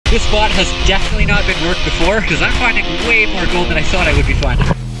This spot has definitely not been worked before because I'm finding way more gold than I thought I would be finding.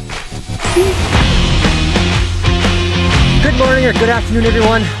 Good morning or good afternoon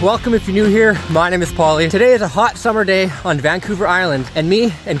everyone. Welcome if you're new here. My name is Pauly. Today is a hot summer day on Vancouver Island and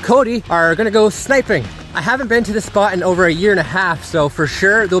me and Cody are gonna go sniping. I haven't been to this spot in over a year and a half, so for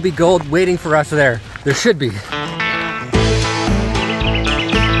sure there'll be gold waiting for us there. There should be.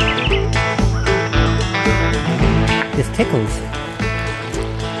 This tickles.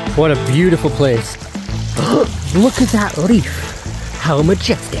 What a beautiful place. Look at that leaf. How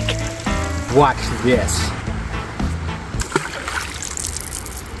majestic. Watch this.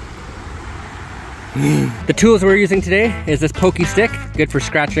 The tools we're using today is this pokey stick, good for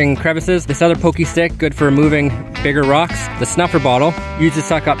scratching crevices. This other pokey stick, good for removing bigger rocks. The snuffer bottle, used to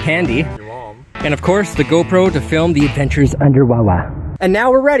suck up candy. And of course, the GoPro to film the adventures under Wawa. And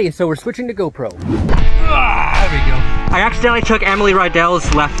now we're ready, so we're switching to GoPro. There we go. I accidentally took Emily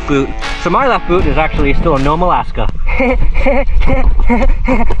Rydell's left boot. So my left boot is actually still a Nome, Alaska.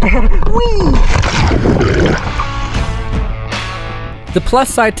 Whee! The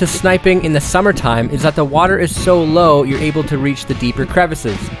plus side to sniping in the summertime is that the water is so low you're able to reach the deeper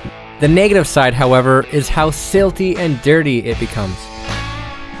crevices. The negative side, however, is how silty and dirty it becomes.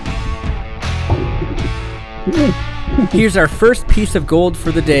 Here's our first piece of gold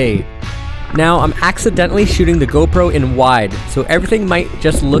for the day. Now I'm accidentally shooting the GoPro in wide, so everything might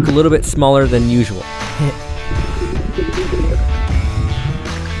just look a little bit smaller than usual.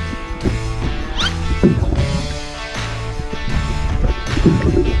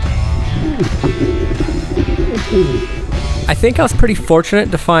 I think I was pretty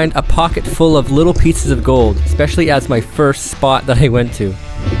fortunate to find a pocket full of little pieces of gold, especially as my first spot that I went to.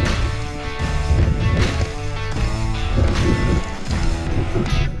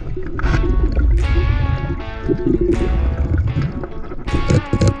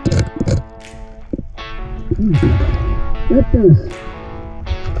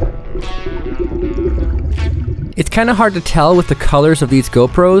 It's kind of hard to tell with the colors of these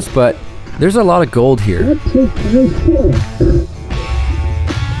GoPros, but there's a lot of gold here.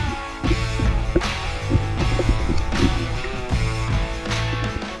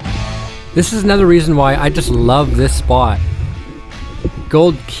 This is another reason why I just love this spot.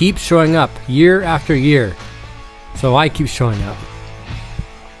 Gold keeps showing up year after year, so I keep showing up.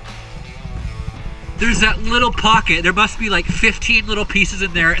 There's that little pocket. There must be like 15 little pieces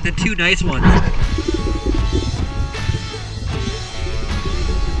in there and then 2 nice ones.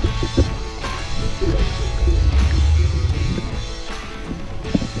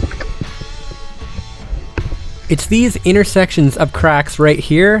 It's these intersections of cracks right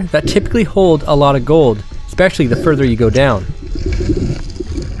here that typically hold a lot of gold, especially the further you go down.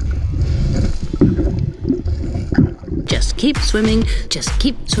 Just keep swimming, just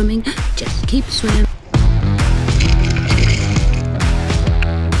keep swimming, just keep swimming.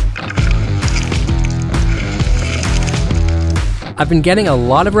 I've been getting a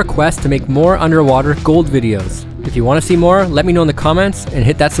lot of requests to make more underwater gold videos. If you want to see more, let me know in the comments and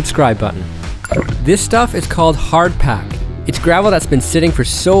hit that subscribe button. This stuff is called hard pack. It's gravel that's been sitting for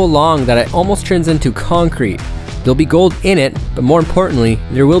so long that it almost turns into concrete. There'll be gold in it, but more importantly,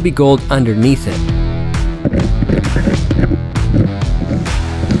 there will be gold underneath it.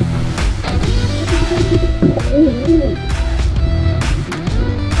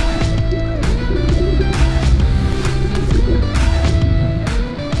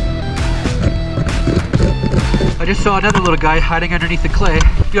 I just saw another little guy hiding underneath the clay.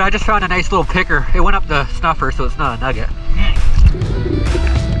 Dude, I just found a nice little picker. It went up the snuffer, so it's not a nugget.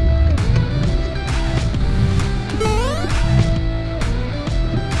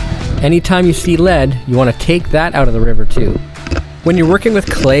 Anytime you see lead, you want to take that out of the river too. When you're working with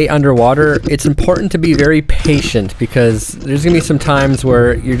clay underwater, it's important to be very patient because there's going to be some times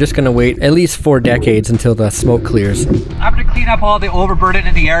where you're just going to wait at least 4 decades until the smoke clears. I'm going to clean up all the overburden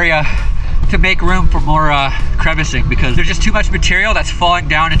in the area to make room for more crevicing because there's just too much material that's falling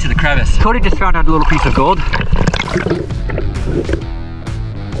down into the crevice. Cody just found out a little piece of gold.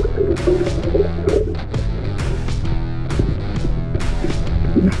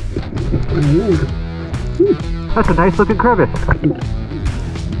 That's a nice looking crevice.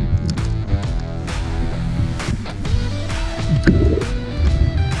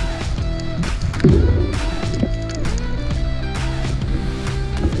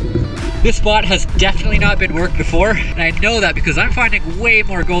 This spot has definitely not been worked before, and I know that because I'm finding way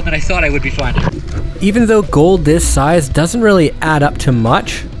more gold than I thought I would be finding. Even though gold this size doesn't really add up to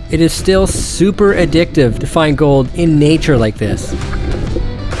much, it is still super addictive to find gold in nature like this.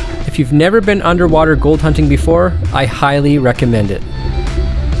 If you've never been underwater gold hunting before, I highly recommend it.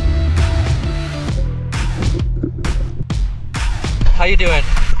 How you doing?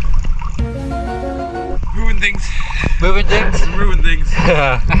 Moving things. Moving things? Moving things.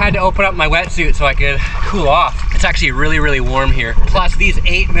 I had to open up my wetsuit so I could cool off. It's actually really, really warm here. Plus, these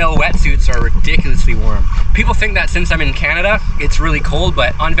 8mm wetsuits are ridiculously warm. People think that since I'm in Canada, it's really cold,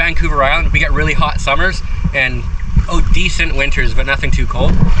 but on Vancouver Island, we get really hot summers and decent winters, but nothing too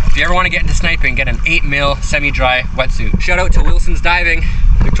cold. If you ever want to get into sniping, get an 8mm semi-dry wetsuit. Shout out to Wilson's Diving,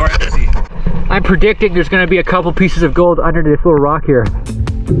 Victoria, BC. I'm predicting there's gonna be a couple pieces of gold under this little rock here.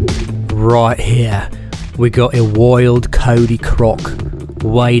 Right here, we got a wild Cody croc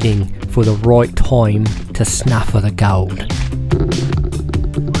waiting for the right time to snuff for the gold.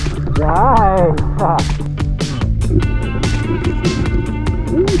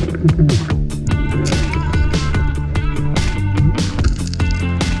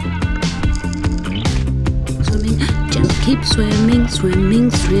 Swimming, just keep swimming, swimming,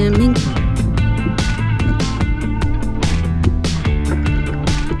 swimming.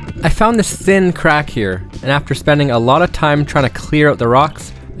 I found this thin crack here, and after spending a lot of time trying to clear out the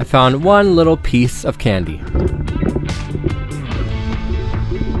rocks, I found one little piece of candy.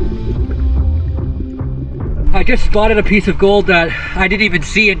 I just spotted a piece of gold that I didn't even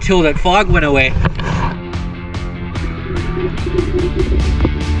see until that fog went away.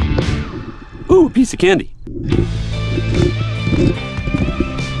 Ooh, a piece of candy.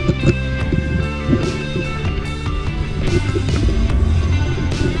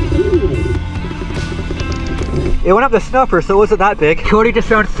 It went up the snuffer, so it wasn't that big. Cody just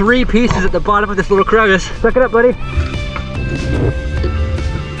found 3 pieces at the bottom of this little crevice. Suck it up, buddy.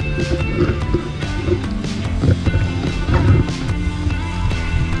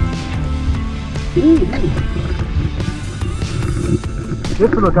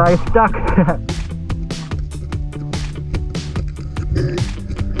 This little guy is stuck.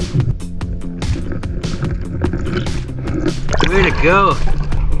 Way to go.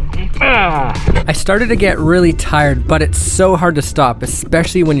 I started to get really tired, but it's so hard to stop,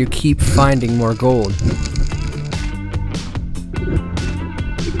 especially when you keep finding more gold.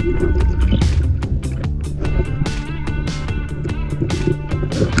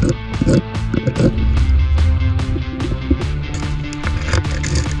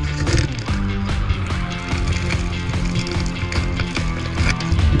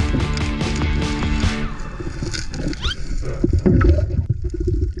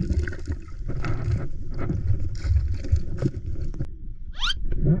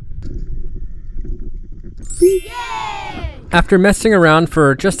 After messing around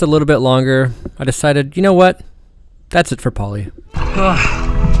for just a little bit longer, I decided, you know what? That's it for Pauly.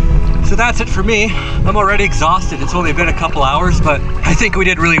 So that's it for me. I'm already exhausted. It's only been a couple hours, but I think we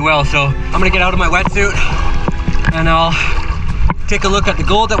did really well. So I'm gonna get out of my wetsuit and I'll take a look at the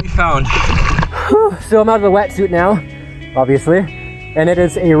gold that we found. So I'm out of the wetsuit now, obviously, and it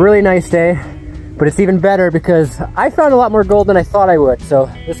is a really nice day, but it's even better because I found a lot more gold than I thought I would. So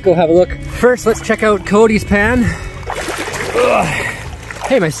let's go have a look. First, let's check out Cody's pan. Ugh.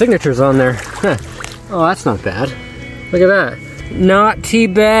 Hey, my signature's on there. Huh. Oh, that's not bad. Look at that. Not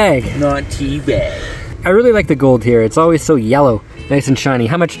tea-bag. Not tea-bag. I really like the gold here. It's always so yellow, nice and shiny.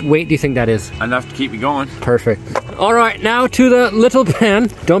 How much weight do you think that is? Enough to keep me going. Perfect. All right, now to the little pen.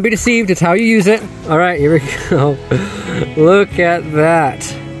 Don't be deceived, it's how you use it. All right, here we go. Look at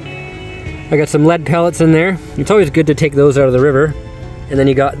that. I got some lead pellets in there. It's always good to take those out of the river. And then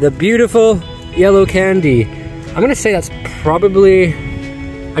you got the beautiful yellow candy. I'm gonna say that's probably,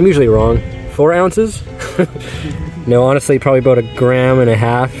 I'm usually wrong, 4 ounces? No, honestly, probably about 1.5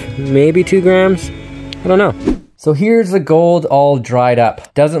 grams, maybe 2 grams. I don't know. So here's the gold all dried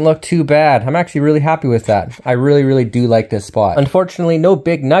up. Doesn't look too bad. I'm actually really happy with that. I really, really do like this spot. Unfortunately, no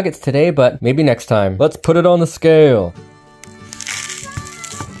big nuggets today, but maybe next time. Let's put it on the scale.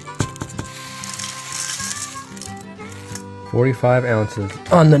 45 ounces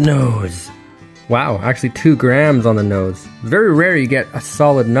on the nose. Wow, actually 2 grams on the nose. Very rare you get a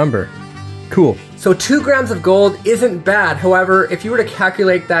solid number. Cool. So 2 grams of gold isn't bad. However, if you were to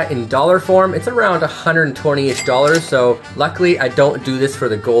calculate that in dollar form, it's around $120-ish. So luckily I don't do this for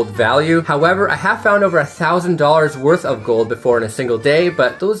the gold value. However, I have found over $1,000 worth of gold before in a single day,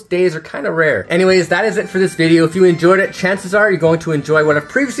 but those days are kind of rare. Anyways, that is it for this video. If you enjoyed it, chances are you're going to enjoy what I've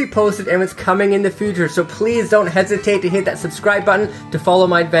previously posted and what's coming in the future. So please don't hesitate to hit that subscribe button to follow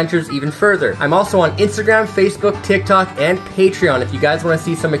my adventures even further. I'm also on Instagram, Facebook, TikTok, and Patreon if you guys want to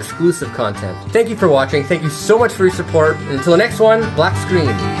see some exclusive content. Thank you for watching. Thank you so much for your support. And until the next one, black screen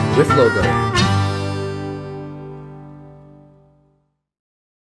with logo.